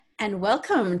and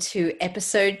welcome to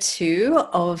episode 2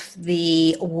 of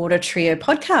the Water Trio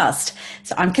podcast.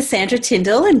 So I'm Cassandra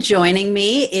Tyndall, and joining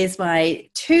me is my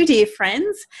two dear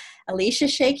friends, Alicia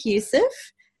Sheikh Yusuf.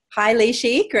 Hi,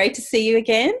 Alicia. Great to see you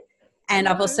again. And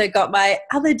I've also got my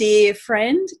other dear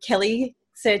friend, Kelly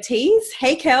Surtees.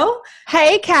 Hey, Kel.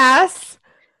 Hey, Cass.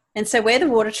 And so we're the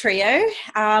Water Trio.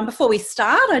 Before we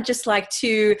start, I'd just like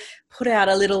to put out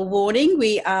a little warning.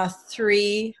 We are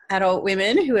 3 adult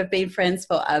women who have been friends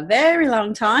for a very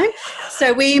long time.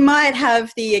 So we might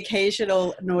have the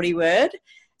occasional naughty word,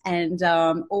 and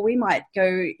or we might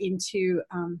go into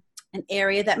an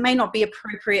area that may not be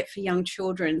appropriate for young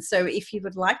children. So if you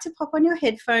would like to pop on your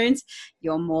headphones,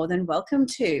 you're more than welcome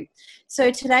to. So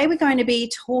today we're going to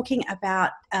be talking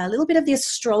about a little bit of the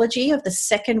astrology of the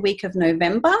second week of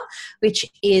November, which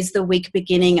is the week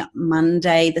beginning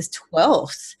Monday the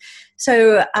 12th.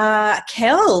 So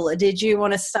Kel, did you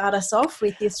want to start us off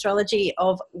with the astrology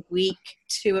of week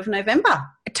 2 of November?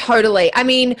 Totally. I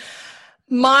mean,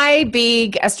 my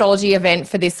big astrology event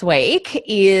for this week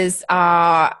is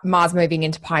Mars moving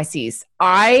into Pisces.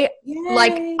 Arguably,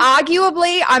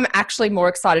 I'm actually more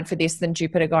excited for this than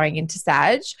Jupiter going into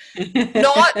Sag.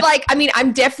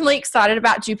 I'm definitely excited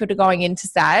about Jupiter going into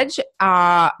Sag.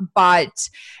 But,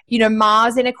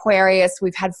 Mars in Aquarius,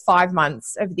 we've had 5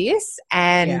 months of this,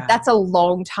 and that's a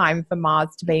long time for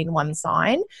Mars to be in one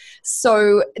sign.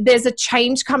 So there's a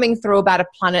change coming through about a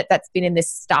planet that's been in this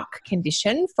stuck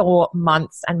condition for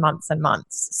months and months and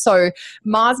months. So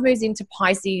Mars moves into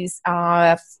Pisces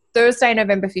Thursday,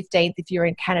 November 15th if you're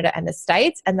in Canada and the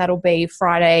States, and that'll be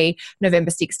Friday, November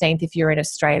 16th if you're in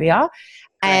Australia.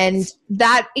 And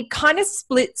that it kind of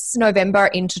splits November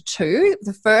into 2.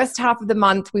 The first half of the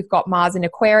month, we've got Mars in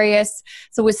Aquarius.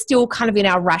 So we're still kind of in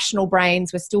our rational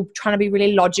brains. We're still trying to be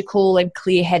really logical and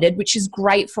clear-headed, which is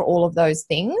great for all of those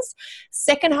things.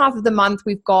 Second half of the month,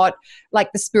 we've got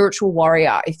like the spiritual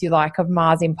warrior, if you like, of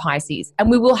Mars in Pisces. And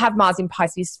we will have Mars in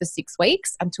Pisces for 6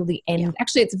 weeks until the end. Yeah.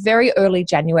 Actually, it's very early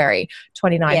January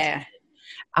 2019. Yeah.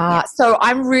 So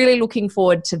I'm really looking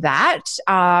forward to that.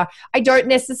 I don't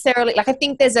necessarily, I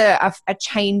think there's a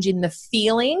change in the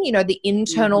feeling, the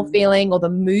internal feeling or the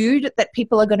mood that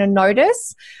people are going to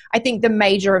notice. I think the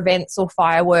major events or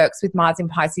fireworks with Mars in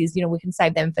Pisces, we can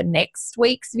save them for next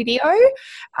week's video.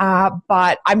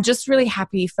 But I'm just really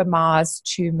happy for Mars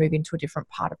to move into a different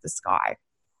part of the sky.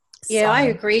 Yeah, I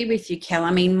agree with you, Kel.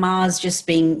 I mean, Mars just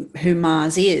being who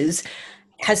Mars is,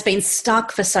 has been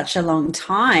stuck for such a long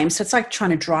time. So it's like trying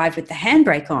to drive with the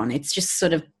handbrake on. It's just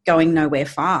sort of going nowhere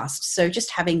fast. So just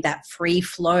having that free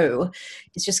flow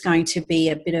is just going to be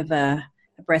a bit of a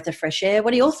breath of fresh air.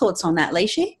 What are your thoughts on that,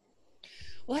 Leishi?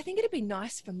 Well, I think it'd be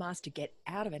nice for Mars to get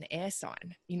out of an air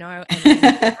sign, and out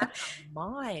of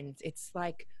minds. It's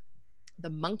like the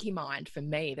monkey mind for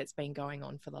me that's been going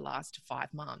on for the last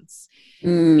 5 months.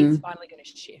 It's finally going to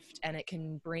shift, and it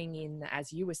can bring in,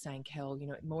 as you were saying, Kel,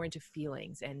 more into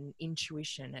feelings and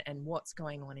intuition and what's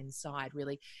going on inside,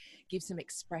 really give some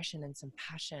expression and some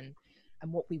passion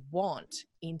and what we want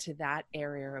into that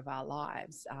area of our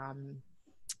lives.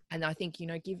 And I think,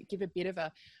 give a bit of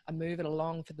a move it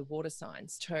along for the water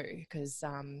signs too, because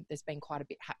there's been quite a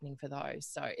bit happening for those.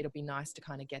 So it'll be nice to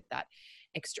kind of get that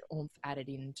extra oomph added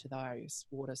into those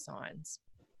water signs.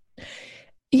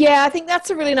 Yeah, I think that's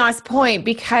a really nice point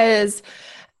because,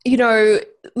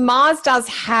 Mars does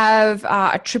have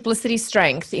a triplicity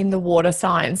strength in the water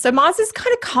signs. So Mars is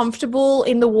kind of comfortable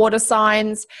in the water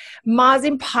signs. Mars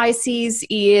in Pisces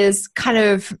is kind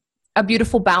of a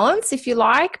beautiful balance, if you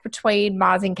like, between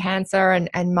Mars in Cancer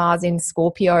and Mars in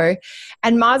Scorpio.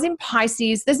 And Mars in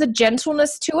Pisces, there's a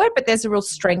gentleness to it, but there's a real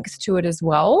strength to it as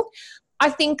well. I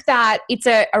think that it's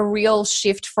a real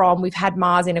shift from, we've had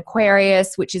Mars in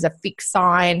Aquarius, which is a fixed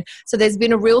sign. So there's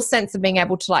been a real sense of being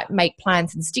able to make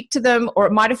plans and stick to them, or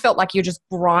it might have felt like you're just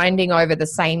grinding over the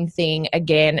same thing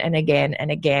again and again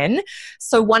and again.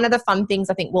 So one of the fun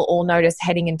things I think we'll all notice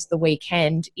heading into the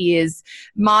weekend is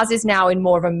Mars is now in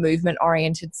more of a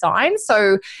movement-oriented sign.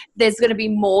 So there's going to be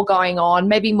more going on,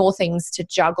 maybe more things to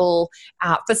juggle.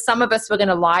 For some of us, we're going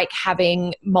to like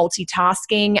having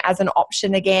multitasking as an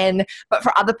option again. But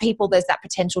for other people, there's that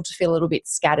potential to feel a little bit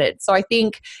scattered. So I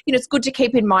think, it's good to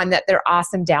keep in mind that there are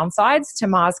some downsides to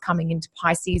Mars coming into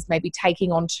Pisces, maybe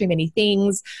taking on too many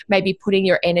things, maybe putting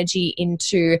your energy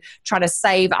into trying to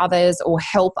save others or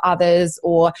help others,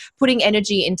 or putting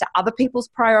energy into other people's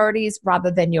priorities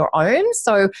rather than your own.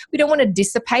 So we don't want to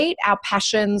dissipate our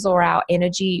passions or our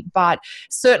energy, but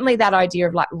certainly that idea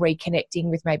of reconnecting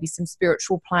with maybe some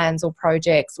spiritual plans or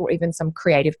projects or even some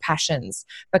creative passions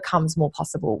becomes more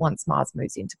possible once Mars Mars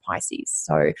moves into Pisces.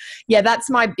 So yeah, that's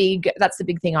the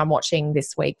big thing I'm watching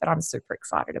this week that I'm super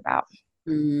excited about.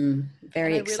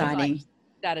 Very exciting. Really like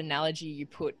that analogy you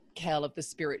put, Kel, of the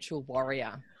spiritual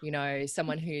warrior,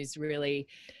 someone who's really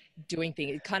doing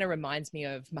things. It kind of reminds me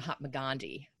of Mahatma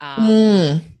Gandhi.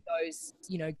 Those,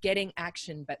 getting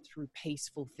action, but through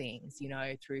peaceful things,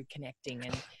 through connecting,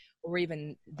 or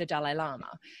even the Dalai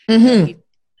Lama.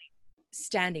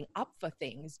 Standing up for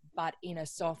things, but in a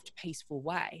soft, peaceful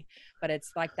way. But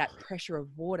it's like that pressure of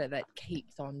water that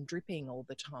keeps on dripping all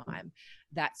the time.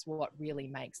 That's what really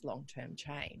makes long-term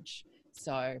change.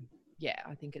 So yeah,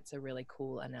 I think it's a really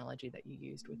cool analogy that you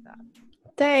used with that.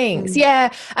 Thanks.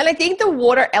 Yeah. And I think the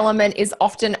water element is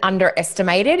often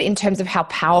underestimated in terms of how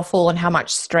powerful and how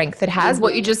much strength it has.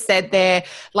 What you just said there,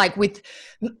 like with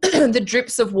the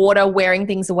drips of water wearing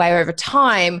things away over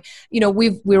time,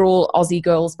 we're all Aussie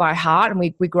girls by heart, and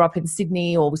we grew up in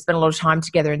Sydney, or we spent a lot of time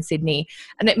together in Sydney.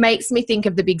 And it makes me think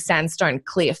of the big sandstone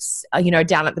cliffs,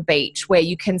 down at the beach, where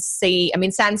you can see,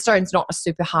 sandstone's not a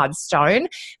super hard stone,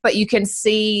 but you can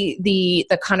see the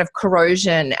kind of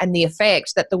corrosion and the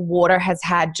effect that the water has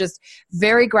had just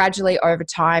very gradually over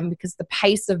time, because the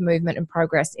pace of movement and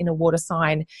progress in a water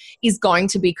sign is going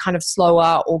to be kind of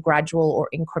slower or gradual or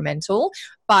incremental.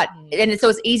 So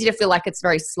it's easy to feel like it's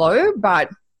very slow, but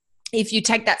if you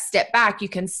take that step back, you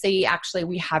can see actually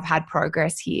we have had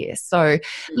progress here. So a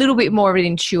little bit more of an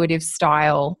intuitive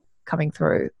style coming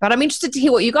through. But I'm interested to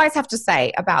hear what you guys have to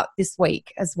say about this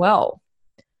week as well.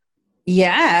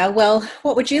 Yeah, well,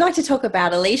 what would you like to talk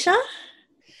about, Alicia?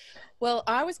 Well,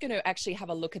 I was going to actually have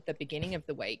a look at the beginning of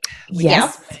the week.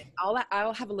 Yes.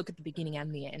 I'll have a look at the beginning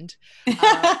and the end.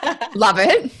 Love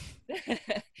it.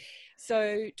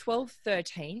 So 12th,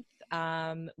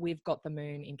 13th, we've got the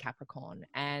moon in Capricorn,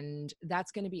 and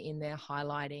that's going to be in there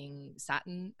highlighting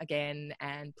Saturn again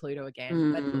and Pluto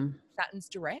again. But look, Saturn's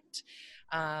direct,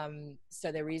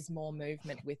 so there is more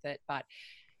movement with it, but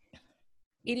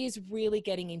it is really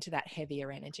getting into that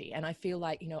heavier energy. And I feel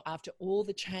like, after all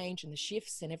the change and the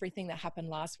shifts and everything that happened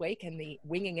last week and the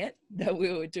winging it that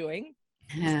we were doing,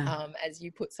 as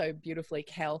you put so beautifully,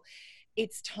 Kel,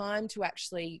 it's time to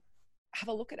actually have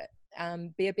a look at it,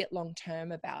 be a bit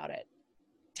long-term about it.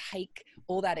 Take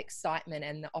all that excitement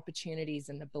and the opportunities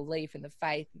and the belief and the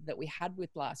faith that we had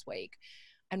with last week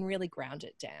and really ground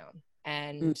it down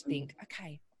and think,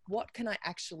 okay, what can I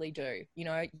actually do?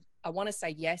 I want to say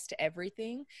yes to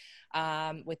everything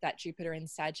with that Jupiter and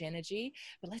Sag energy,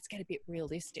 but let's get a bit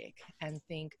realistic and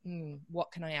think,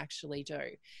 what can I actually do?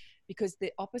 Because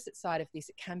the opposite side of this,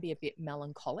 it can be a bit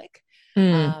melancholic.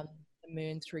 The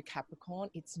moon through Capricorn,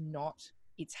 it's not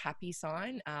its happy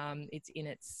sign. It's in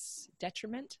its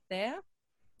detriment there,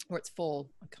 or its fall.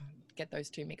 I can't get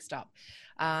those two mixed up.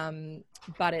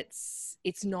 But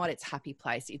it's not its happy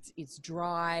place. It's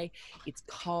dry, it's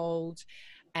cold,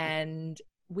 and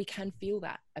we can feel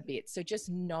that a bit. So just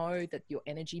know that your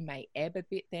energy may ebb a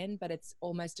bit then, but it's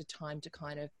almost a time to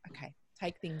kind of, okay,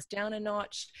 take things down a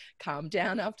notch, calm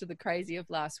down after the crazy of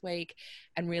last week,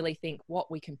 and really think what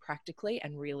we can practically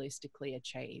and realistically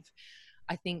achieve.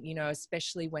 I think,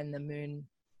 especially when the moon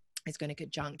is going to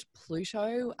conjunct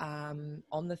Pluto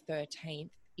on the 13th,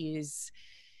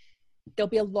 there'll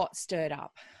be a lot stirred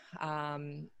up.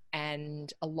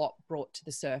 And a lot brought to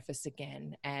the surface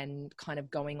again, and kind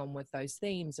of going on with those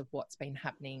themes of what's been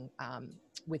happening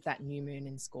with that new moon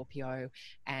in Scorpio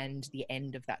and the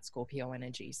end of that Scorpio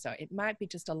energy. So it might be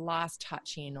just a last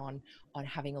touch in on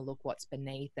having a look what's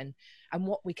beneath and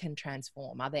what we can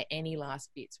transform. Are there any last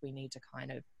bits we need to kind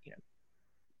of,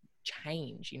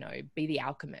 change, be the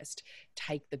alchemist,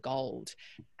 take the gold,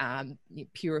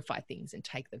 purify things and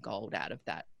take the gold out of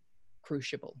that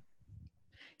crucible.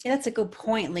 Yeah, that's a good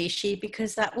point, Lishi,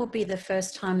 because that will be the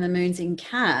first time the moon's in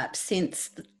Cap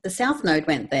since the South Node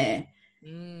went there.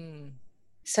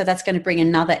 So that's going to bring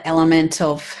another element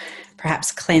of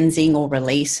perhaps cleansing or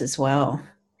release as well.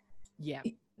 Yeah.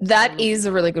 That is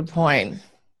a really good point.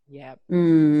 Yeah.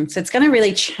 So it's going to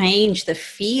really change the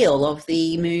feel of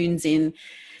the moons in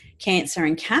Cancer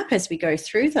and Cap as we go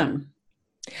through them.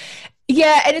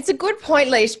 Yeah, and it's a good point,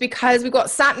 Leash, because we've got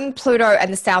Saturn, Pluto,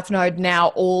 and the South Node now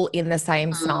all in the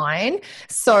same sign.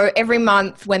 So every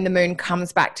month when the moon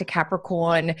comes back to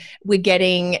Capricorn,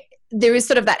 there is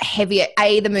sort of that heavier,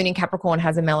 the moon in Capricorn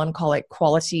has a melancholic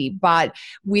quality, but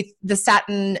with the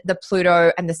Saturn, the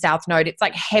Pluto, and the South Node, it's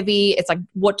like heavy. It's like,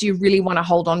 what do you really want to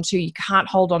hold on to? You can't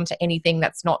hold on to anything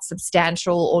that's not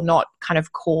substantial or not kind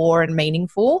of core and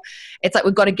meaningful. It's like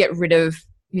we've got to get rid of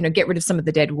some of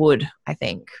the dead wood, I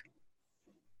think.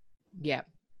 Yeah.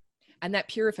 And that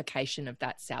purification of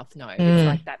that South Node, it's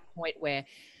like that point where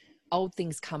old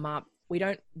things come up, we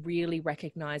don't really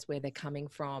recognize where they're coming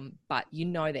from, but you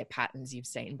know their patterns you've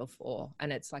seen before,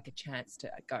 and it's like a chance to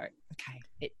go, okay,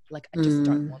 I just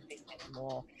don't want this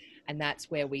anymore. And that's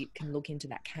where we can look into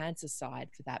that Cancer side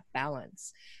for that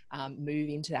balance, move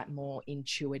into that more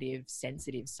intuitive,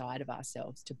 sensitive side of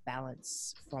ourselves to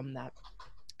balance from that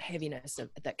heaviness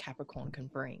that Capricorn can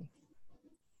bring.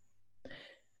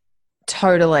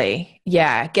 Totally.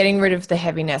 Yeah. Getting rid of the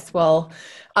heaviness. Well,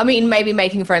 I mean, maybe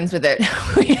making friends with it.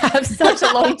 We have such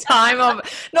a long time of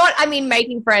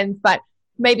making friends, but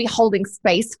maybe holding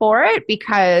space for it,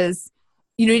 because,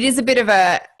 you know, it is a bit of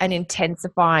an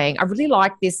intensifying. I really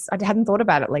like this. I hadn't thought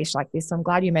about it, Leash, like this. So I'm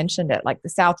glad you mentioned it. Like the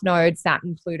South Node,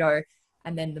 Saturn, Pluto,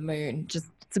 and then the moon. Just,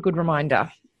 it's a good reminder.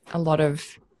 A lot of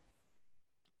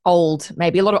old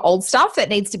stuff that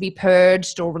needs to be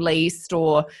purged or released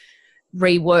or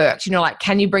reworked. You know, like,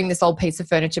 can you bring this old piece of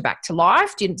furniture back to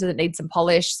life? Does it need some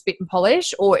polish, spit and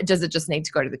polish, or does it just need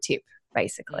to go to the tip,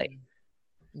 basically?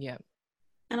 Yeah.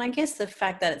 And I guess the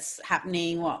fact that it's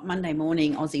happening, Monday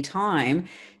morning Aussie time,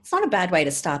 it's not a bad way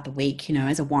to start the week, you know,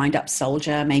 as a wind-up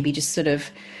soldier, maybe just sort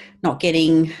of not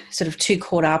getting sort of too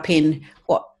caught up in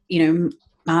what, you know,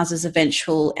 Mars's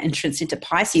eventual entrance into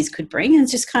Pisces could bring, and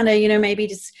just kind of, you know, maybe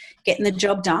just getting the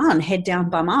job done, head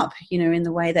down, bum up, you know, in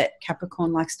the way that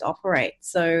Capricorn likes to operate.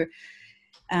 So,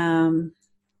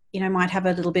 you know, might have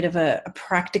a little bit of a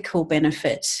practical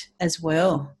benefit as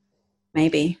well,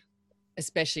 maybe.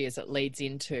 Especially as it leads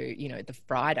into, you know, the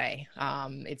Friday.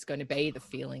 It's going to be the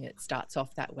feeling it starts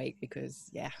off that week because,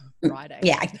 Friday.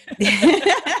 Yeah.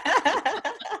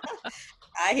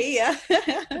 I hear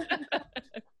you.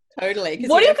 Totally.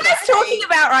 What are you guys talking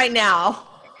about right now?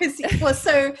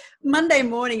 So Monday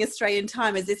morning Australian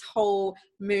time is this whole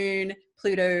moon,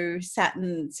 Pluto,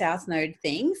 Saturn, South Node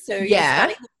thing. So you're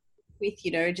starting with,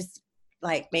 you know, just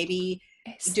like maybe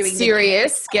doing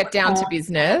serious, get down to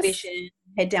business. Vision,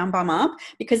 head down, bum up,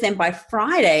 because then by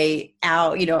Friday,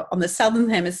 you know, on the Southern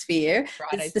Hemisphere,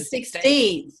 it's the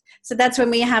 16th. So that's when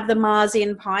we have the Mars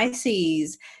in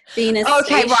Pisces, Venus.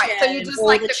 Okay, right. So you just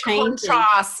like the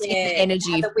contrast in the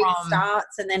energy how the week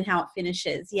starts and then how it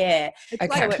finishes. Yeah.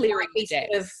 It's like clearing the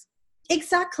decks.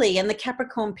 Exactly. And the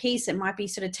Capricorn piece, it might be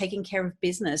sort of taking care of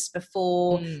business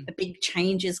before the big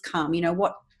changes come. You know,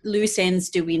 what loose ends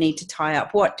do we need to tie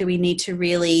up? What do we need to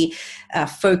really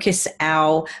focus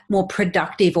our more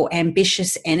productive or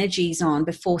ambitious energies on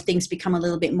before things become a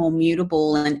little bit more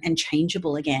mutable and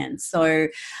changeable again? So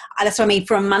that's what I mean.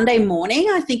 From Monday morning,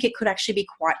 I think it could actually be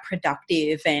quite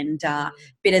productive and a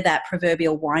bit of that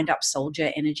proverbial wind-up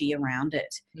soldier energy around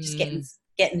it. Just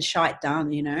getting shite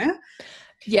done, you know?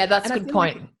 Yeah, that's a good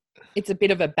point. It's a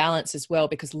bit of a balance as well,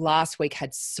 because last week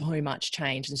had so much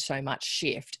change and so much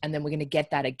shift, and then we're going to get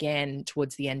that again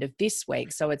towards the end of this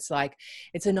week. So it's like,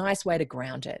 it's a nice way to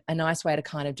ground it, a nice way to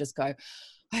kind of just go,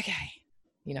 okay,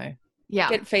 you know,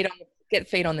 get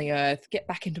feet on the earth, get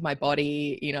back into my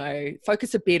body, you know,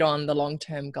 focus a bit on the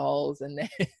long-term goals, and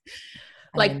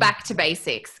then back to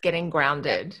basics, getting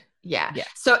grounded. Yeah.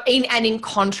 So in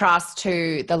contrast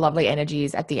to the lovely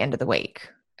energies at the end of the week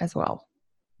as well.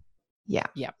 Yeah.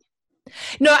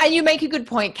 No, and you make a good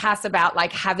point, Cass, about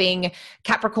like having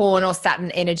Capricorn or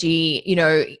Saturn energy, you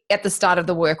know, at the start of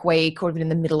the work week or even in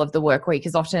the middle of the work week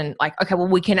is often like, okay, well,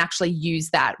 we can actually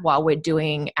use that while we're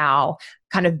doing our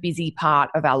kind of busy part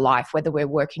of our life, whether we're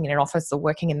working in an office or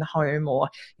working in the home or,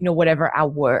 you know, whatever our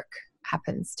work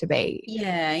happens to be.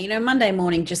 Yeah, you know, Monday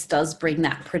morning just does bring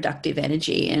that productive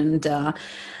energy. And I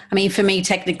mean, for me,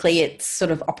 technically it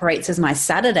sort of operates as my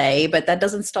Saturday, but that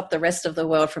doesn't stop the rest of the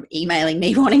world from emailing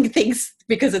me wanting things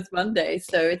because it's Monday.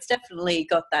 So it's definitely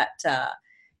got that,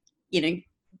 you know,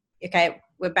 okay,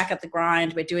 we're back at the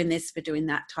grind, we're doing this, we're doing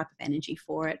that type of energy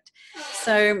for it.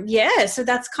 So yeah, so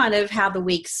that's kind of how the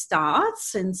week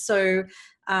starts. And so,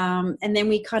 and then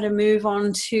we kind of move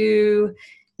on to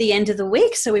the end of the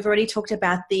week. So we've already talked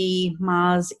about the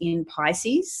Mars in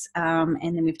Pisces, and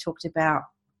then we've talked about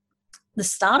the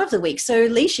start of the week. So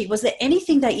Lishi, was there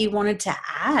anything that you wanted to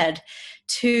add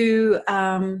to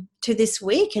this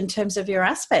week in terms of your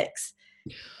aspects?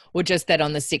 Well, just that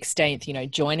on the 16th, you know,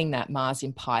 joining that Mars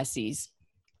in Pisces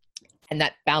and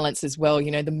that balance as well,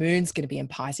 you know, the moon's going to be in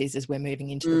Pisces as we're moving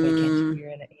into the weekend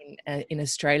here in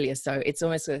Australia. So it's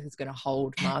almost like it's going to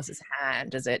hold Mars's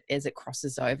hand as it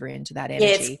crosses over into that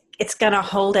energy. Yeah, it's going to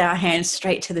hold our hands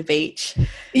straight to the beach.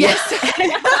 Yes.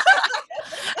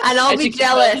 And I'll be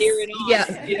jealous.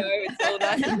 Yeah, you know, it's all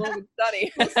nice and warm and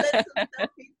sunny. We'll send some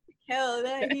selfies to hell,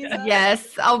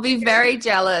 Yes, I'll be very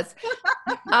jealous.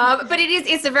 But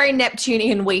it's a very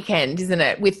Neptunian weekend, isn't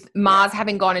it? With Mars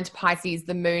having gone into Pisces,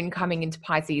 the moon coming into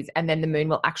Pisces, and then the moon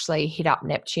will actually hit up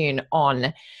Neptune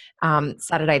on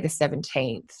Saturday the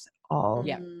 17th of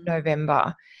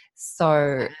November.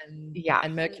 So,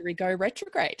 and Mercury go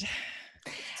retrograde.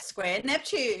 Square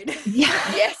Neptune. Yeah.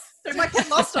 Yes. So we might get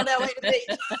lost on our way to the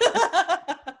beach.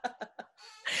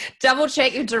 Double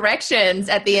check your directions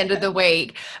at the end of the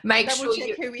week. Double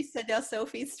check who we send our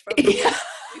selfies from.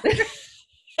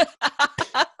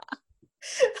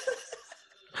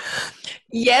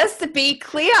 Yes, be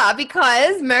clear,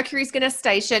 because Mercury's going to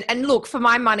station. And look, for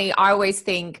my money, I always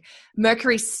think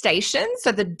Mercury station,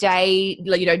 so the day,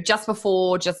 just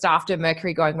before, just after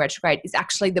Mercury going retrograde, is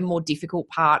actually the more difficult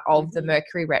part of the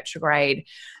Mercury retrograde.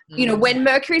 When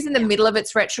Mercury's in the middle of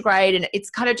its retrograde and it's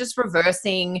kind of just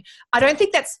reversing, I don't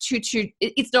think that's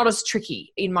it's not as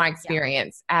tricky in my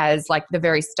experience as like the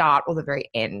very start or the very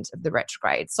end of the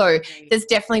retrograde. So there's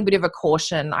definitely a bit of a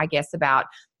caution, I guess, about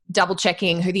double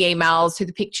checking who the emails, who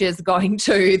the pictures are going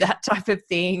to, that type of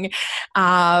thing.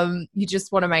 You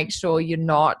just want to make sure you're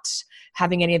not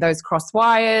having any of those cross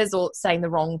wires or saying the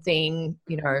wrong thing.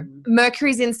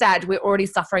 Mercury's in Sag, we're already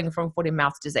suffering from foot and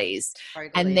mouth disease.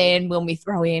 Totally. And then when we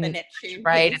throw in Neptune,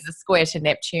 and the square to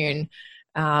Neptune,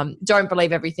 don't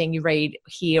believe everything you read,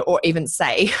 hear, or even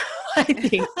say, I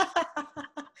think.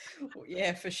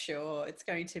 Yeah, for sure. It's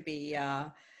going to be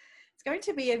a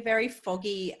very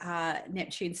foggy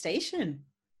Neptune station.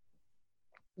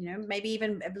 Maybe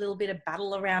even a little bit of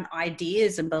battle around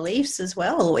ideas and beliefs as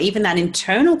well, or even that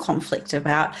internal conflict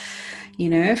about,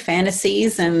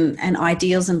 fantasies and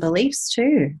ideals and beliefs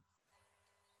too.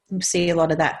 You'll see a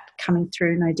lot of that coming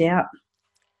through, no doubt.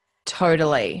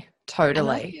 Totally.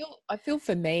 And I feel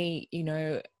for me,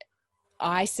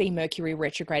 I see Mercury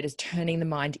retrograde as turning the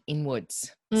mind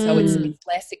inwards. So it's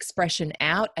less expression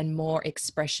out and more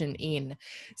expression in.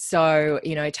 So,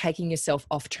 taking yourself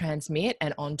off transmit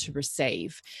and on to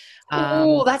receive.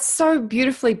 Oh, that's so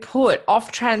beautifully put.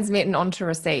 Off transmit and on to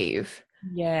receive.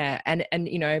 Yeah. And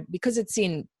because it's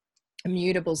in a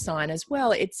mutable sign as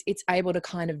well, it's able to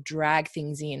kind of drag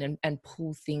things in and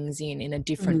pull things in a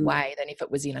different way than if it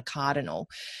was in a cardinal.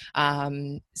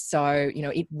 So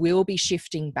it will be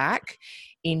shifting back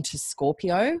into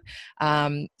Scorpio.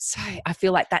 So I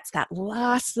feel like that's that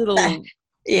last little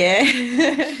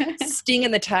sting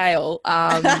in the tail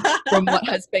from what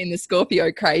has been the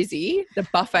Scorpio crazy, the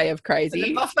buffet of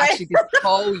crazy. Actually, this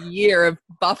whole year of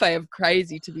buffet of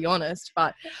crazy, to be honest.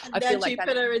 But I feel like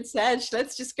Jupiter and Sag,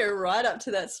 let's just go right up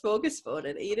to that smorgasbord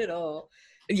and eat it all.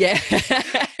 Yeah.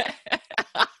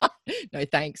 No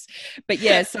thanks. But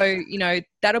yeah, so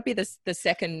that'll be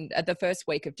the first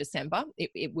week of December.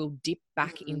 It will dip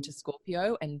back into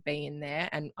Scorpio and be in there,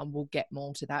 and we'll get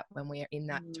more to that when we're in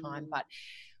that time. But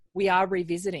we are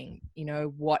revisiting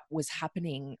what was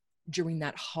happening during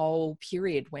that whole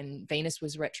period when Venus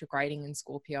was retrograding in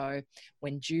Scorpio,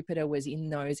 when Jupiter was in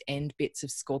those end bits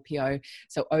of Scorpio.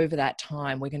 So over that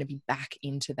time, we're going to be back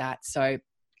into that. So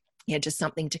yeah, just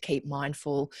something to keep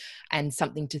mindful, and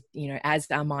something to, as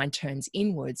our mind turns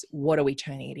inwards, what are we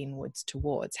turning it inwards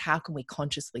towards? How can we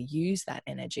consciously use that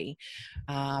energy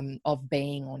of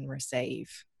being on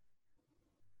receive?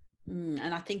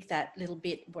 And I think that little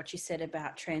bit, what you said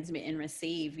about transmit and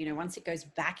receive, once it goes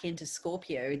back into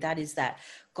Scorpio, that is that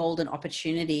golden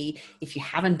opportunity. If you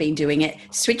haven't been doing it,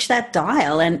 switch that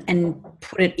dial and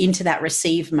put it into that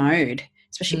receive mode,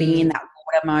 especially being in that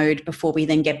water mode before we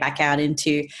then get back out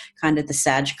into kind of the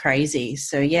Sag crazy.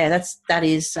 So yeah, that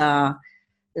is a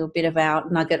little bit of our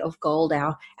nugget of gold,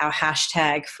 our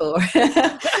hashtag for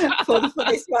for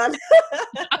this one.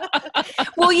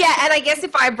 Well, yeah, and I guess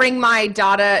if I bring my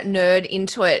data nerd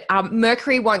into it,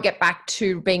 Mercury won't get back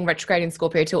to being retrograde in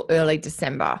Scorpio till early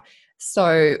December.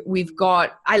 So we've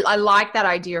got, I like that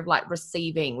idea of like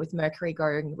receiving with Mercury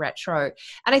going retro.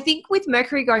 And I think with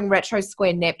Mercury going retro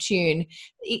square Neptune,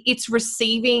 it's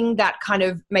receiving that kind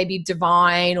of maybe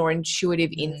divine or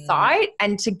intuitive insight.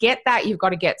 And to get that, you've got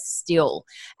to get still.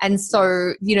 And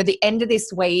so, the end of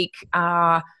this week,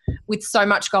 with so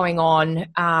much going on,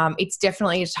 it's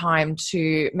definitely a time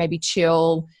to maybe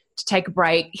chill, to take a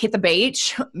break, hit the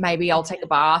beach. Maybe I'll take a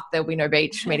bath. There'll be no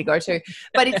beach for me to go to.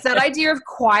 But it's that idea of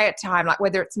quiet time, like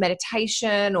whether it's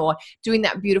meditation or doing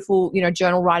that beautiful,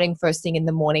 journal writing first thing in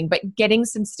the morning, but getting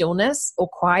some stillness or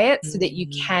quiet so that you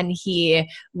can hear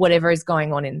whatever is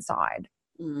going on inside.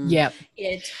 Yeah,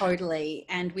 totally.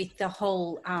 And with the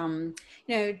whole,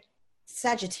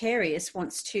 Sagittarius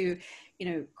wants to,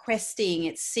 questing,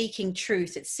 it's seeking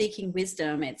truth, it's seeking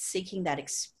wisdom, it's seeking that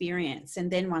experience. And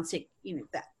then once it,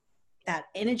 that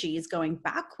energy is going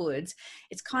backwards,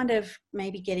 it's kind of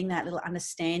maybe getting that little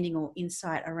understanding or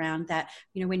insight around that,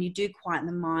 you know, when you do quieten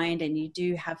the mind and you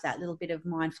do have that little bit of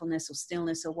mindfulness or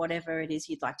stillness or whatever it is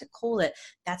you'd like to call it,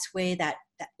 that's where that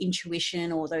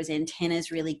intuition or those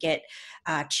antennas really get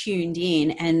tuned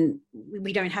in, and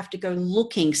we don't have to go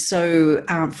looking so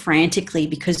frantically,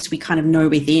 because we kind of know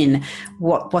within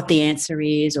what the answer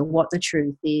is, or what the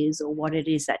truth is, or what it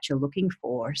is that you're looking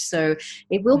for. So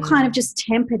it will kind of just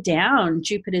temper down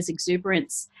Jupiter's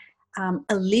exuberance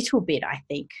a little bit, I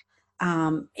think.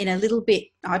 In a little bit,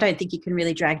 I don't think you can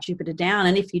really drag Jupiter down,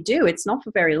 and if you do, it's not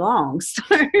for very long. So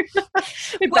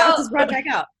it bounces right back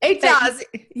up. It does,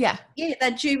 yeah.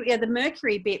 Yeah, the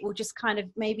Mercury bit will just kind of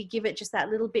maybe give it just that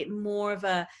little bit more of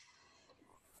a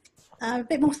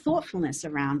bit more thoughtfulness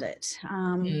around it.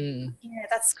 Yeah,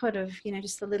 that's kind of, you know,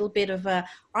 just a little bit of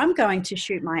I'm going to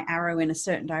shoot my arrow in a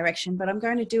certain direction, but I'm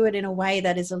going to do it in a way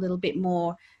that is a little bit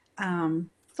more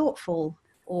thoughtful,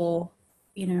 or,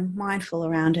 you know, mindful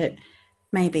around it,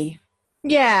 maybe.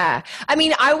 Yeah. I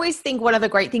mean, I always think one of the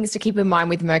great things to keep in mind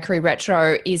with Mercury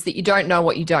retro is that you don't know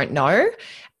what you don't know.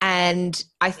 And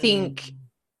I think,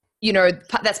 you know,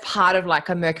 that's part of like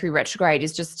a Mercury retrograde,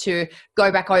 is just to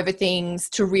go back over things,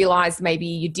 to realize maybe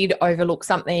you did overlook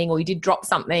something, or you did drop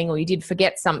something, or you did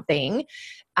forget something.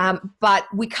 But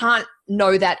we can't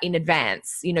know that in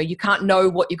advance. You know, you can't know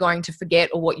what you're going to forget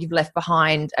or what you've left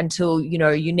behind until, you know,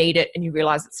 you need it and you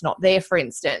realize it's not there, for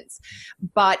instance.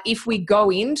 But if we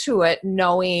go into it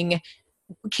knowing,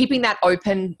 keeping that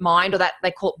open mind, or that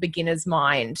they call it beginner's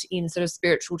mind in sort of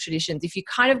spiritual traditions, if you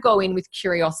kind of go in with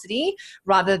curiosity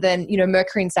rather than, you know,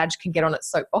 Mercury and Sag can get on its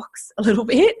soapbox a little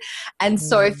bit. And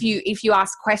so if you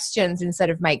ask questions instead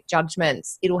of make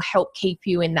judgments, it'll help keep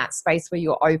you in that space where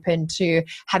you're open to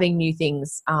having new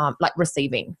things, like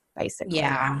receiving, basically.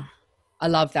 Yeah. I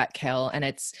love that, Kel. And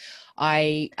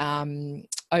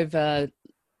over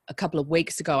a couple of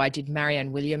weeks ago, I did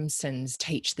Marianne Williamson's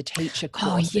Teach the Teacher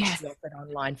course, which she offered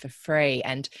online for free.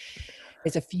 And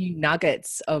there's a few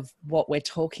nuggets of what we're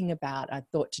talking about I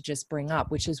thought to just bring up,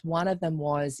 which is one of them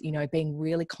was, you know, being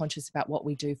really conscious about what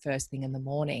we do first thing in the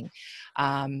morning.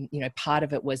 You know, part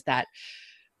of it was that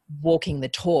walking the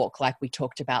talk, like we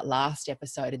talked about last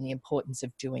episode, and the importance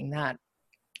of doing that.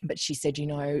 But she said, you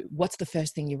know, what's the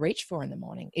first thing you reach for in the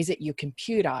morning? Is it your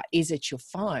computer? Is it your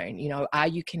phone? You know, are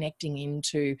you connecting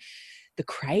into the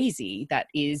crazy that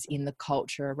is in the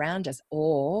culture around us?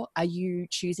 Or are you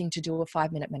choosing to do a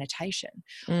 5-minute meditation?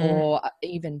 Or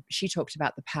even she talked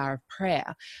about the power of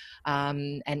prayer,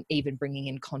 and even bringing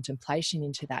in contemplation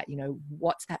into that. You know,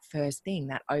 what's that first thing,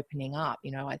 that opening up?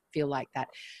 You know, I feel like that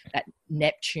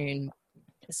Neptune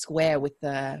square with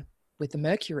the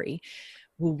Mercury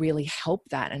will really help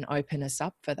that and open us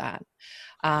up for that.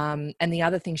 And the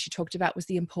other thing she talked about was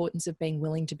the importance of being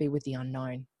willing to be with the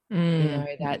unknown. You know,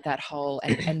 that whole,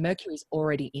 and Mercury's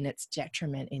already in its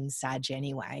detriment in Sag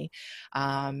anyway.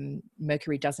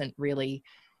 Mercury doesn't really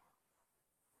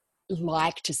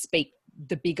like to speak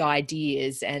the big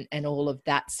ideas and all of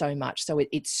that so much. So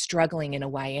it's struggling in a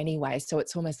way anyway. So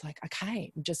it's almost like,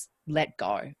 okay, just let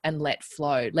go and let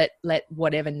flow. Let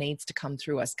whatever needs to come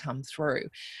through us come through,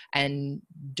 and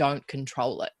don't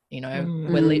control it. You know,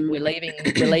 we're leaving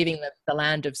the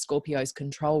land of Scorpio's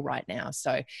control right now.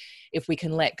 So if we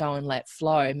can let go and let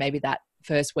flow, maybe that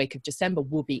first week of December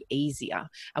will be easier,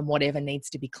 and whatever needs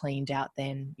to be cleaned out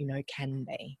then, you know, can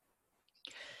be.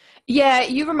 Yeah,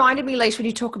 you reminded me, Leash, when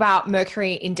you talk about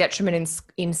Mercury in detriment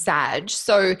in Sag.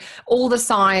 So all the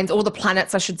signs, all the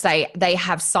planets, I should say, they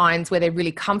have signs where they're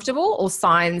really comfortable, or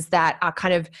signs that are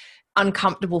kind of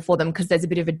uncomfortable for them because there's a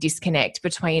bit of a disconnect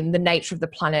between the nature of the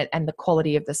planet and the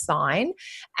quality of the sign.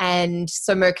 And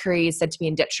so Mercury is said to be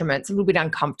in detriment. It's a little bit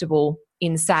uncomfortable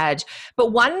in Sag.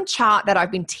 But one chart that I've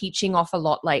been teaching off a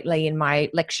lot lately in my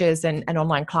lectures and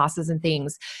online classes and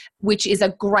things, which is a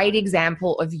great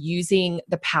example of using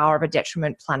the power of a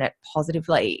detriment planet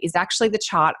positively, is actually the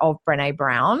chart of Brené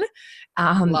Brown,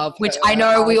 which I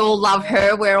know we all love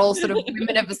her. We're all sort of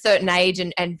women of a certain age,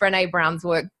 and Brené Brown's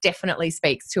work definitely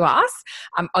speaks to us,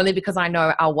 only because I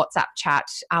know our WhatsApp chat,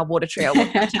 our Water Trio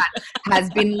WhatsApp chat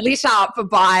has been lit up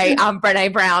by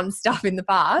Brené Brown stuff in the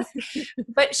past.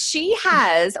 But she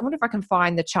has, I wonder if I can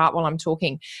find the chart while I'm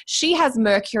talking. She has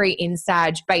Mercury in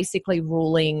Sag basically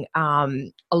ruling a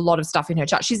lot of stuff in her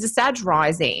chart. She's a Sag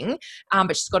rising,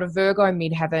 but she's got a Virgo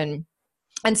midheaven.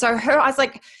 And so I was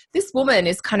like, this woman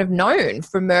is kind of known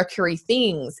for Mercury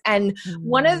things. And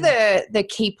one of the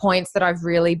key points that I've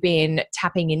really been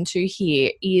tapping into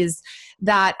here is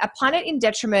that a planet in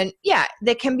detriment, yeah,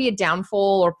 there can be a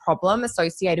downfall or problem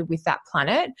associated with that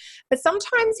planet. But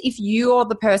sometimes if you're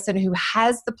the person who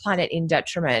has the planet in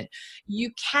detriment, you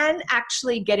can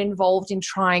actually get involved in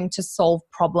trying to solve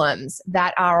problems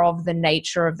that are of the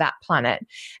nature of that planet.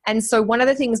 And so one of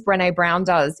the things Brené Brown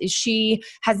does is she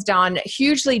has done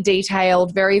hugely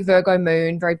detailed, very Virgo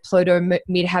moon, very Pluto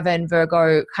midheaven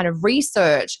Virgo kind of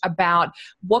research about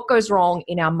what goes wrong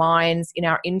in our minds, in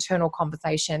our internal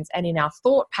conversations, and in our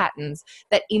thought patterns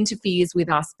that interferes with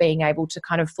us being able to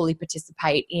kind of fully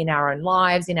participate in our own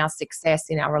lives, in our success,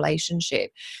 in our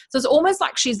relationship. So it's almost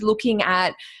like she's looking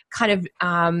at kind of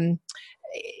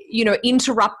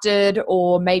interrupted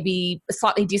or maybe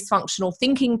slightly dysfunctional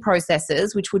thinking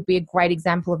processes, which would be a great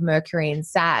example of Mercury in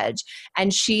Sag.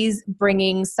 And she's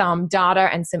bringing some data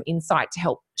and some insight to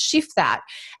help shift that.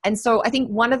 And so I think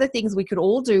one of the things we could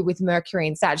all do with Mercury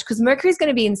in Sag, because Mercury is going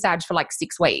to be in Sag for like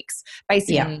 6 weeks,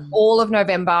 basically all of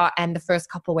November and the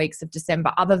first couple of weeks of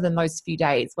December, other than those few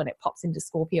days when it pops into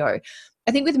Scorpio.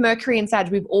 I think with Mercury in Sag,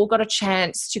 we've all got a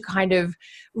chance to kind of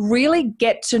really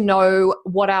get to know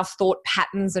what our thought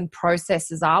patterns and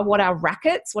processes are, what our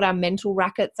mental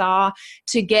rackets are,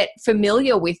 to get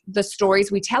familiar with the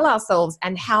stories we tell ourselves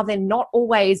and how they're not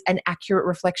always an accurate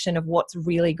reflection of what's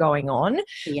really going on.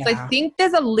 Yeah. So I think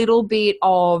there's a little bit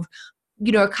of,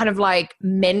 kind of like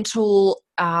mental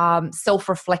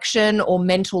self-reflection or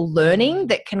mental learning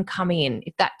that can come in.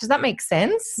 Does that make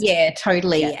sense? Yeah,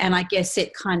 totally. Yeah. And I guess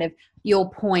it kind of,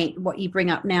 your point, what you bring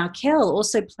up now, Kel,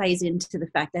 also plays into the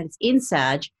fact that it's in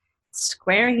Sag,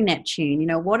 squaring Neptune.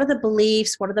 What are the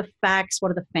beliefs? What are the facts?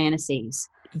 What are the fantasies?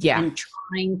 Yeah. And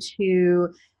trying to,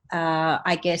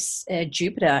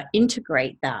 Jupiter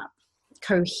integrate that,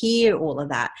 cohere all of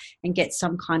that, and get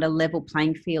some kind of level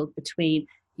playing field between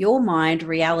your mind,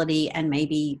 reality, and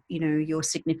maybe, your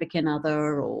significant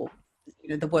other or,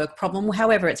 the work problem,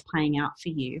 however it's playing out for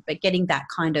you. But getting that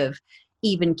kind of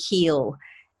even keel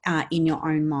in your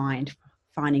own mind,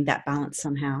 finding that balance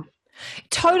somehow.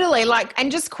 Totally.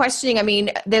 And just questioning,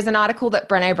 there's an article that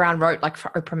Brené Brown wrote like for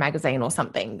Oprah magazine or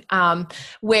something,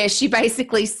 where she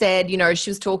basically said, she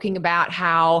was talking about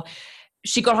how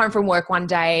she got home from work one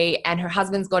day and her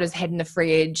husband's got his head in the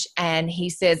fridge and he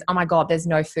says, "Oh my God, there's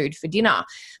no food for dinner."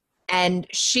 And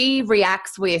she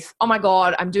reacts with, "Oh my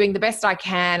God, I'm doing the best I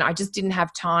can. I just didn't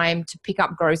have time to pick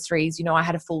up groceries. I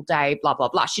had a full day, blah, blah,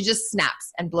 blah." She just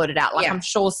snaps and blurted out, like I'm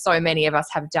sure so many of us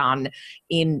have done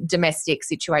in domestic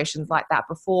situations like that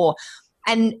before.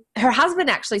 And her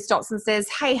husband actually stops and says,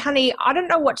 "Hey, honey, I don't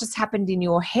know what just happened in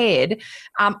your head.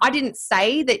 I didn't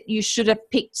say that you should have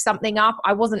picked something up.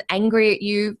 I wasn't angry at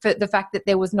you for the fact that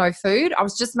there was no food. I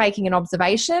was just making an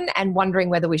observation and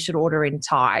wondering whether we should order in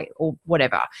Thai or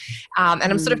whatever." And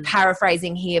I'm sort of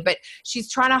paraphrasing here, but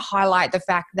she's trying to highlight the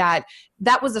fact that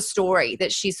that was a story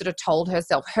that she sort of told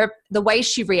herself. The way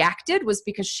she reacted was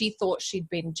because she thought she'd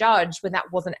been judged when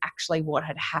that wasn't actually what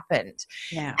had happened.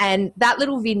 Yeah. And that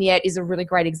little vignette is a really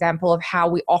great example of how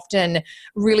we often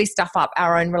really stuff up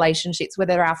our own relationships,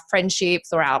 whether our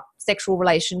friendships or our sexual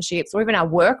relationships or even our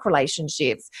work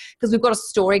relationships, because we've got a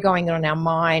story going on in our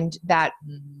mind that,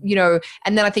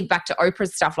 and then I think back to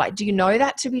Oprah's stuff, like, do you know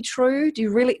that to be true? Do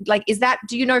you really,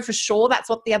 do you know for sure that's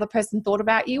what the other person thought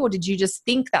about you? Or did you just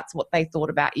think that's what they thought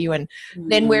about you? And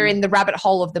then we're in the rabbit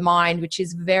hole of the mind, which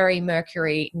is very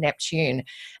Mercury, Neptune.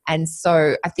 And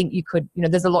so I think you could,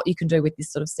 there's a lot you can do with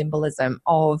this sort of symbolism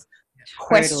of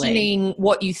questioning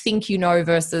what you think you know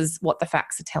versus what the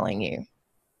facts are telling you.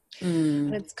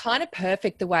 And it's kind of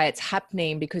perfect the way it's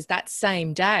happening because that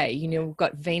same day, we've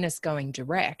got Venus going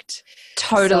direct.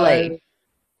 Totally. So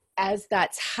as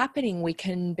that's happening, we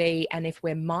can be, and if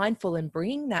we're mindful and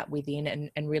bringing that within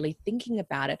and really thinking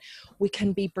about it, we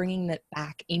can be bringing that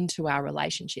back into our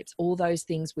relationships. All those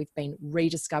things we've been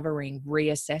rediscovering,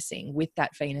 reassessing with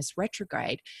that Venus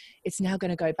retrograde, it's now going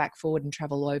to go back forward and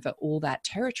travel over all that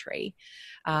territory.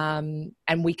 And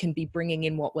we can be bringing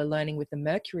in what we're learning with the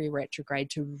Mercury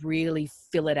retrograde to really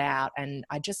fill it out. And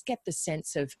I just get the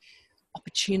sense of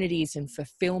opportunities and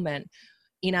fulfillment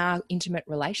in our intimate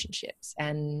relationships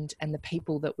and the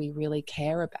people that we really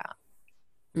care about.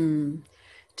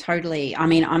 Totally.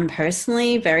 I'm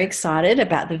personally very excited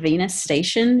about the Venus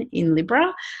station in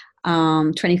Libra,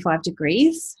 25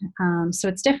 degrees. So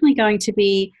it's definitely going to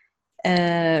be,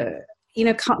 definitely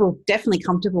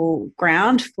comfortable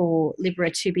ground for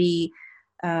Libra to be,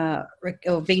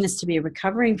 or Venus to be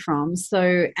recovering from.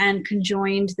 So, and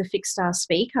conjoined the fixed star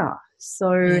speaker.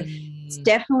 So it's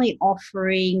definitely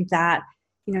offering that,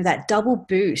 that double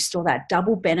boost or that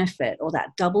double benefit or that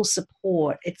double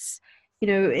support. It's,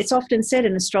 it's often said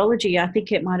in astrology, I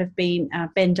think it might have been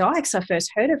Ben Dykes I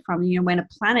first heard it from, when a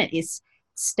planet is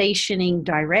stationing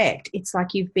direct. It's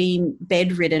like you've been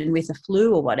bedridden with a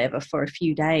flu or whatever for a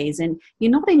few days, and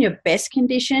you're not in your best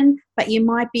condition, but you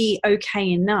might be okay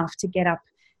enough to get up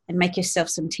and make yourself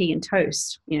some tea and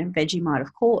toast, Vegemite,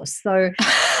 of course. So,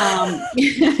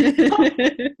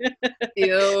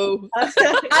 Ew.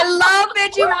 I love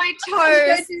Vegemite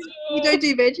toast. You don't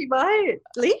do Vegemite,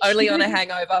 Lich? Only on a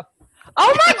hangover.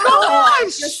 Oh my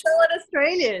gosh! You're so an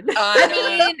Australian. I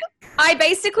mean, I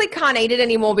basically can't eat it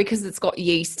anymore because it's got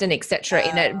yeast and etc.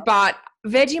 in it. But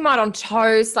Vegemite on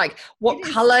toast, like what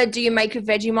color do you make of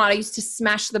Vegemite? I used to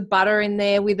smash the butter in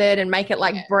there with it and make it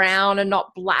like brown and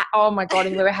not black. Oh my God,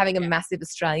 and we were having a massive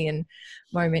Australian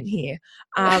moment here.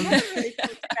 We haven't really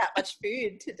talked about much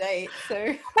food today, so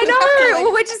I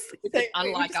know. We're just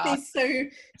unlike us.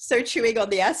 So chewing on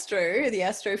the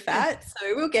astro fat.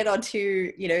 So we'll get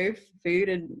onto food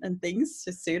and things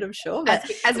soon, I'm sure. But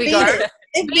as we go.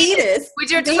 Venus.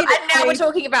 Now we're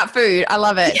talking about food. I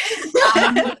love it.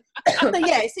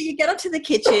 So you get onto the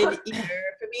kitchen.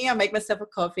 For me, I make myself a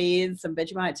coffee and some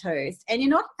Vegemite toast, and you're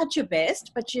not at your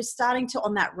best, but you're starting to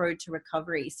on that road to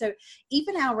recovery. So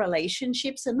even our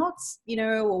relationships are not,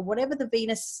 or whatever the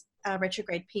Venus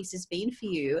retrograde piece has been for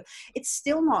you, it's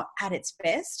still not at its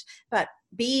best. But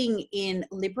being in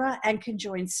Libra and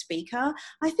conjoined speaker,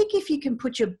 I think if you can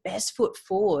put your best foot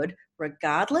forward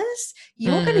regardless,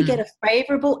 you're going to get a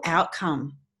favorable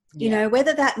outcome.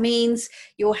 Whether that means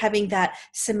you're having that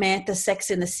Samantha Sex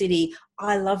in the City,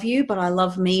 I love you, but I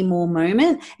love me more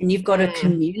moment. And you've got to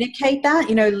communicate that.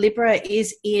 Libra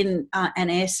is in an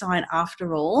air sign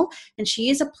after all. And she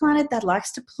is a planet that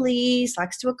likes to please,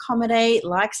 likes to accommodate,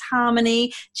 likes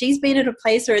harmony. She's been at a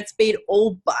place where it's been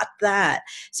all but that.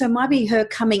 So it might be her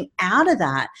coming out of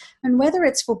that. And whether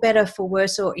it's for better, for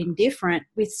worse, or indifferent,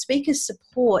 with speaker's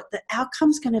support, the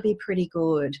outcome's going to be pretty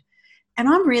good. And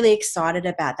I'm really excited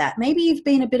about that. Maybe you've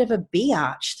been a bit of a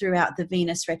biatch throughout the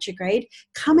Venus retrograde.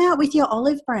 Come out with your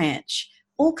olive branch.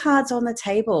 All cards on the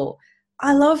table.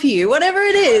 I love you, whatever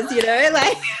it is,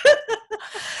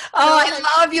 I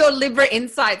love your Libra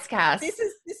insights, Cass. This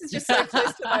is just so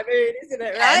close to my moon, isn't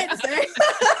it? Right?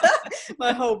 So,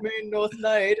 my whole moon north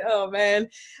node. Oh man.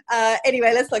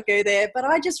 Anyway, let's not go there. But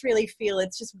I just really feel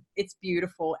it's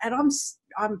beautiful, and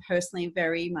I'm personally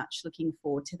very much looking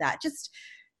forward to that.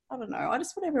 I don't know. I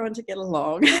just want everyone to get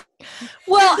along.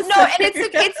 Well, no, and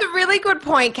it's a really good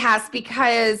point, Cass,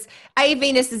 because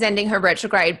Venus is ending her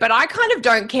retrograde, but I kind of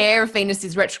don't care if Venus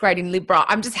is retrograde in Libra.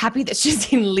 I'm just happy that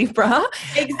she's in Libra.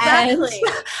 Exactly.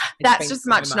 That's just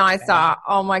much nicer. Better.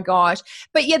 Oh my gosh.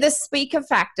 But yeah, the speaker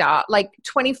factor, like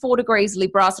 24 degrees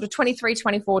Libra, sort of 23,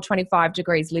 24, 25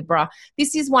 degrees Libra.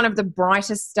 This is one of the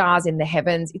brightest stars in the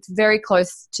heavens. It's very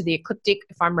close to the ecliptic,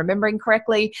 if I'm remembering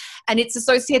correctly, and it's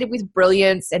associated with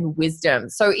brilliance and wisdom.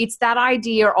 So it's that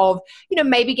idea of,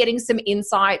 maybe getting some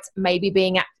insights, maybe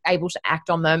being able to act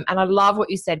on them. And I love what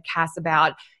you said, Cass,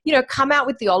 about, come out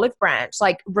with the olive branch,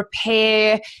 like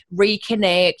repair,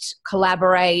 reconnect,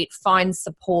 collaborate, find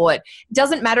support. It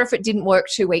doesn't matter if it didn't work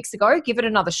 2 weeks ago, give it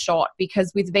another shot,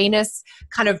 because with Venus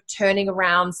kind of turning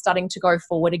around, starting to go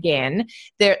forward again,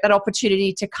 that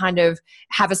opportunity to kind of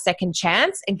have a second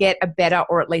chance and get a better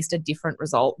or at least a different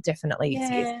result definitely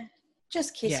exists.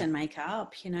 Just kiss and make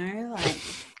up,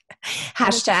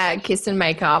 Hashtag kiss and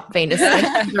make up, Venus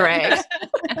direct.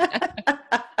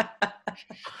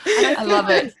 I love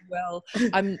it as well.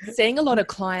 I'm seeing a lot of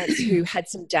clients who had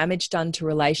some damage done to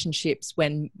relationships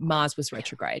when Mars was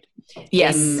retrograde.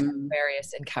 Yes. In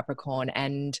Aquarius and Capricorn.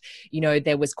 And,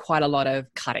 there was quite a lot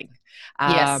of cutting.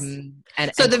 Yes.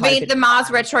 So the Mars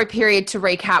retro period, to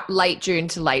recap, late June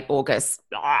to late August.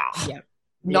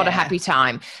 Not a happy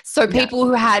time. So people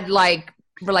who had like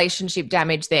relationship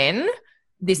damage then,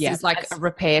 this is like a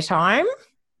repair time.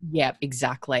 Yeah,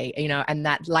 exactly. And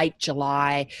that late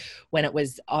July when it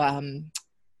was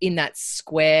in that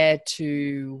square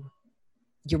to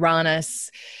Uranus,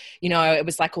 it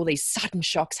was like all these sudden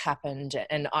shocks happened.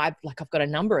 And I've got a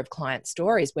number of client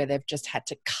stories where they've just had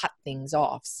to cut things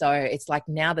off. So it's like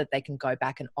now that they can go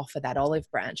back and offer that olive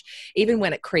branch, even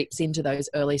when it creeps into those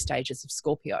early stages of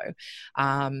Scorpio,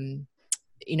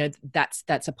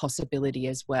 that's a possibility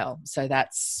as well. So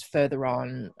that's further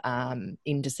on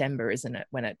in December, isn't it?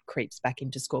 When it creeps back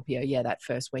into Scorpio. Yeah, that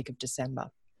first week of December.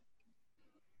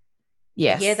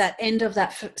 Yes. Yeah, that end of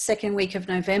that second week of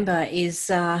November is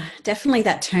definitely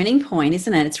that turning point,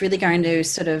 isn't it? It's really going to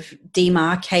sort of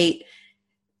demarcate,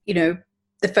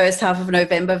 the first half of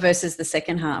November versus the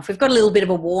second half. We've got a little bit of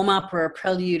a warm-up or a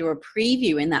prelude or a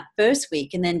preview in that first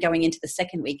week, and then going into the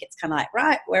second week, it's kind of like,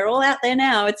 right, we're all out there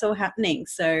now. It's all happening.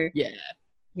 So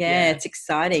Yeah, it's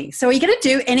exciting. So are you going to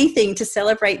do anything to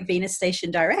celebrate Venus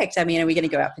Station Direct? I mean, are we going to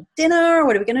go out for dinner, or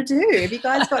what are we going to do? Have you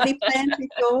guys got any plans with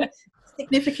your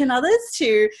significant others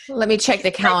to Let me check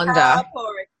the break calendar. up or,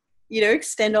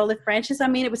 extend olive branches? I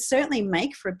mean, it would certainly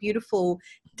make for a beautiful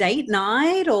date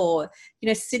night, or,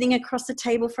 sitting across the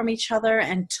table from each other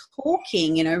and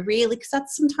talking, really, because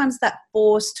that's sometimes that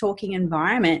forced talking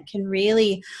environment can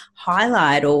really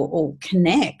highlight or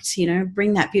connect,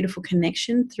 bring that beautiful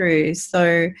connection through.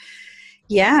 So,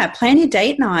 yeah, plan your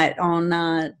date night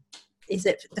on, is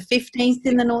it the 15th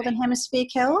in the Northern Hemisphere,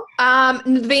 Kel?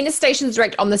 Venus Station's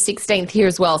direct on the 16th here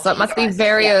as well. So it must be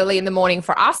very early in the morning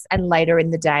for us and later in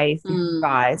the day for you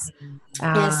guys.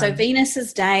 So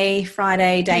Venus's day,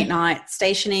 Friday, date night,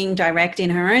 stationing direct in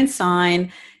her own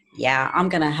sign. Yeah, I'm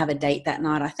going to have a date that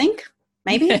night, I think.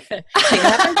 Maybe. See what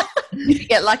happens. You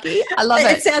get lucky. I love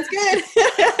it. It sounds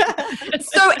good.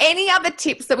 So any other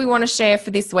tips that we want to share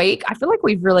for this week? I feel like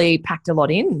we've really packed a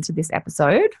lot into this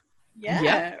episode.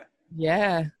 Yeah.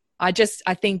 I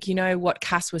think, what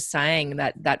Cass was saying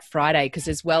that Friday, because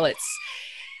as well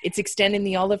it's extending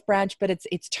the olive branch, but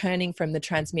it's turning from the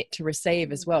transmit to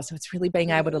receive as well. So it's really being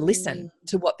able to listen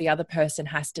to what the other person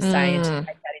has to say and to take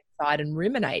that inside and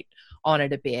ruminate on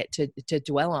it a bit, to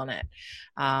dwell on it.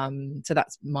 So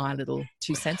that's my little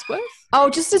 2 cents worth. Oh,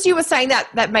 just as you were saying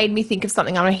that made me think of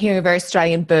something. I'm hearing a very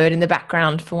Australian bird in the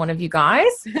background for one of you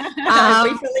guys.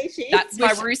 That's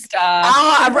my rooster.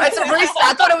 Oh, it's a rooster.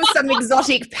 I thought it was some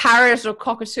exotic parrot or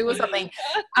cockatoo or something.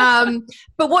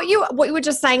 But what you were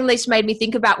just saying, Leash, made me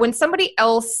think about when somebody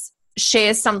else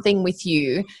shares something with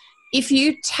you. If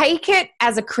you take it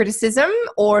as a criticism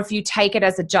or if you take it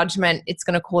as a judgment, it's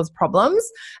going to cause problems.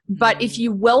 But if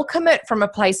you welcome it from a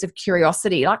place of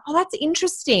curiosity, like, oh, that's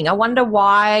interesting. I wonder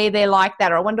why they're like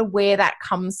that, or I wonder where that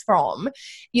comes from.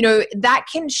 That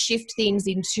can shift things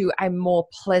into a more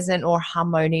pleasant or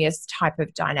harmonious type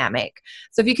of dynamic.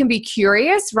 So if you can be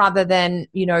curious rather than,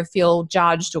 feel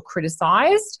judged or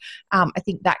criticized, I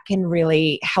think that can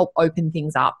really help open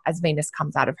things up as Venus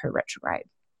comes out of her retrograde.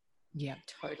 Yeah,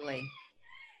 totally.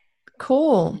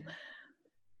 Cool.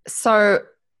 So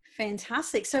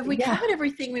fantastic. So have we covered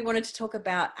everything we wanted to talk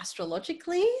about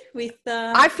astrologically with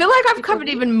I feel like I've covered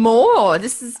even more.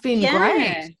 This has been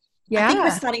great. Yeah. I think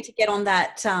we're starting to get on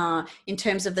that in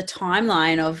terms of the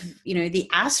timeline of, the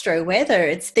astro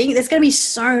weather. There's going to be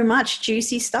so much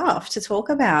juicy stuff to talk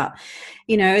about.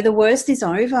 The worst is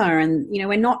over, and,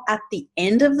 we're not at the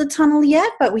end of the tunnel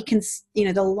yet, but we can,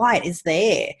 the light is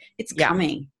there. It's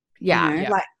coming.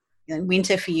 Like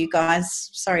winter for you guys,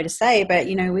 sorry to say, but,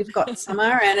 we've got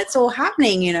summer and it's all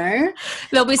happening,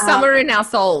 There'll be summer in our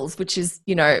souls, which is,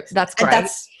 that's great.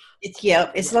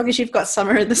 As long as you've got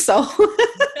summer in the soul.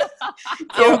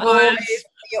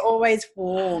 You're always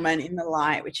warm and in the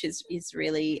light, which is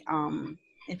really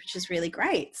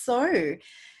great. So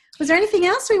was there anything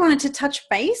else we wanted to touch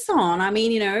base on? I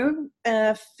mean,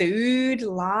 food,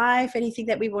 life, anything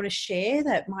that we want to share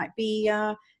that might be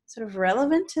sort of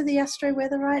relevant to the astro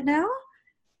weather right now?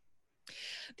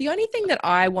 The only thing that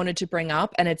I wanted to bring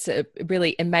up, and it's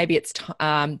and maybe it's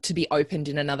to be opened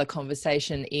in another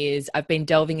conversation, is I've been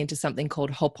delving into something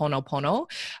called Ho'oponopono,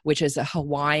 which is a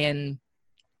Hawaiian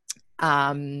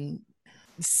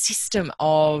system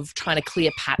of trying to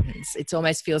clear patterns. It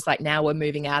almost feels like now we're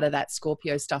moving out of that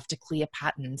Scorpio stuff to clear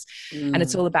patterns. And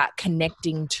it's all about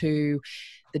connecting to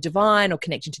the divine or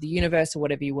connecting to the universe or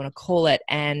whatever you want to call it,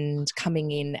 and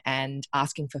coming in and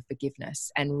asking for forgiveness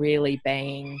and really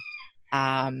being,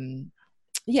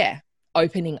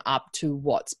 opening up to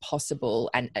what's possible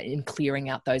and clearing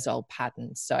out those old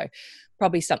patterns. So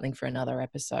probably something for another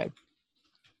episode.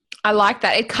 I like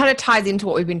that. It kind of ties into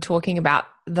what we've been talking about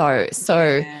though.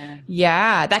 So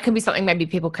that can be something maybe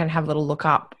people can have a little look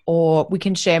up, or we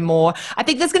can share more. I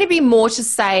think there's going to be more to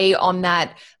say on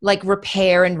that, like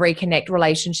repair and reconnect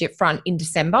relationship front in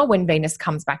December when Venus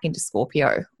comes back into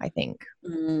Scorpio, I think.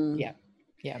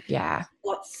 Yeah.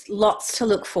 Lots to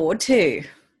look forward to.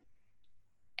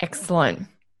 Excellent.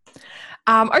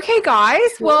 Okay, guys.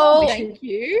 Well, thank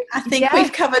you. I think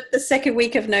we've covered the second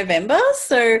week of November.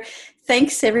 So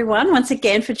thanks everyone once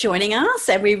again for joining us.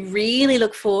 And we really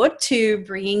look forward to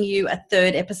bringing you a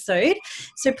third episode.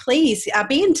 So please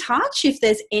be in touch if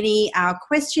there's any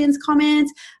questions,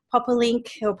 comments. Pop a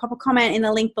link or pop a comment in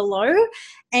the link below.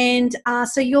 And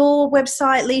so your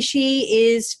website, Lishi,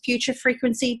 is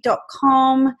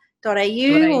futurefrequency.com.au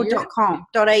or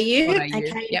 .com.au.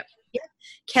 Okay. Yep.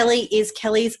 Kelly is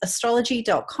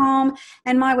kellysastrology.com,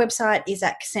 and my website is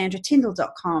at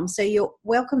cassandratyndall.com. So you're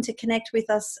welcome to connect with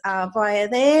us via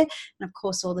there, and of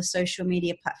course all the social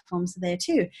media platforms are there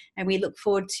too. And we look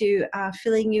forward to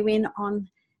filling you in on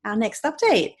our next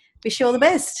update. Wish you all the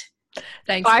best.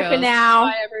 Thanks, Bye girls. for now.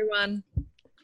 Bye, everyone.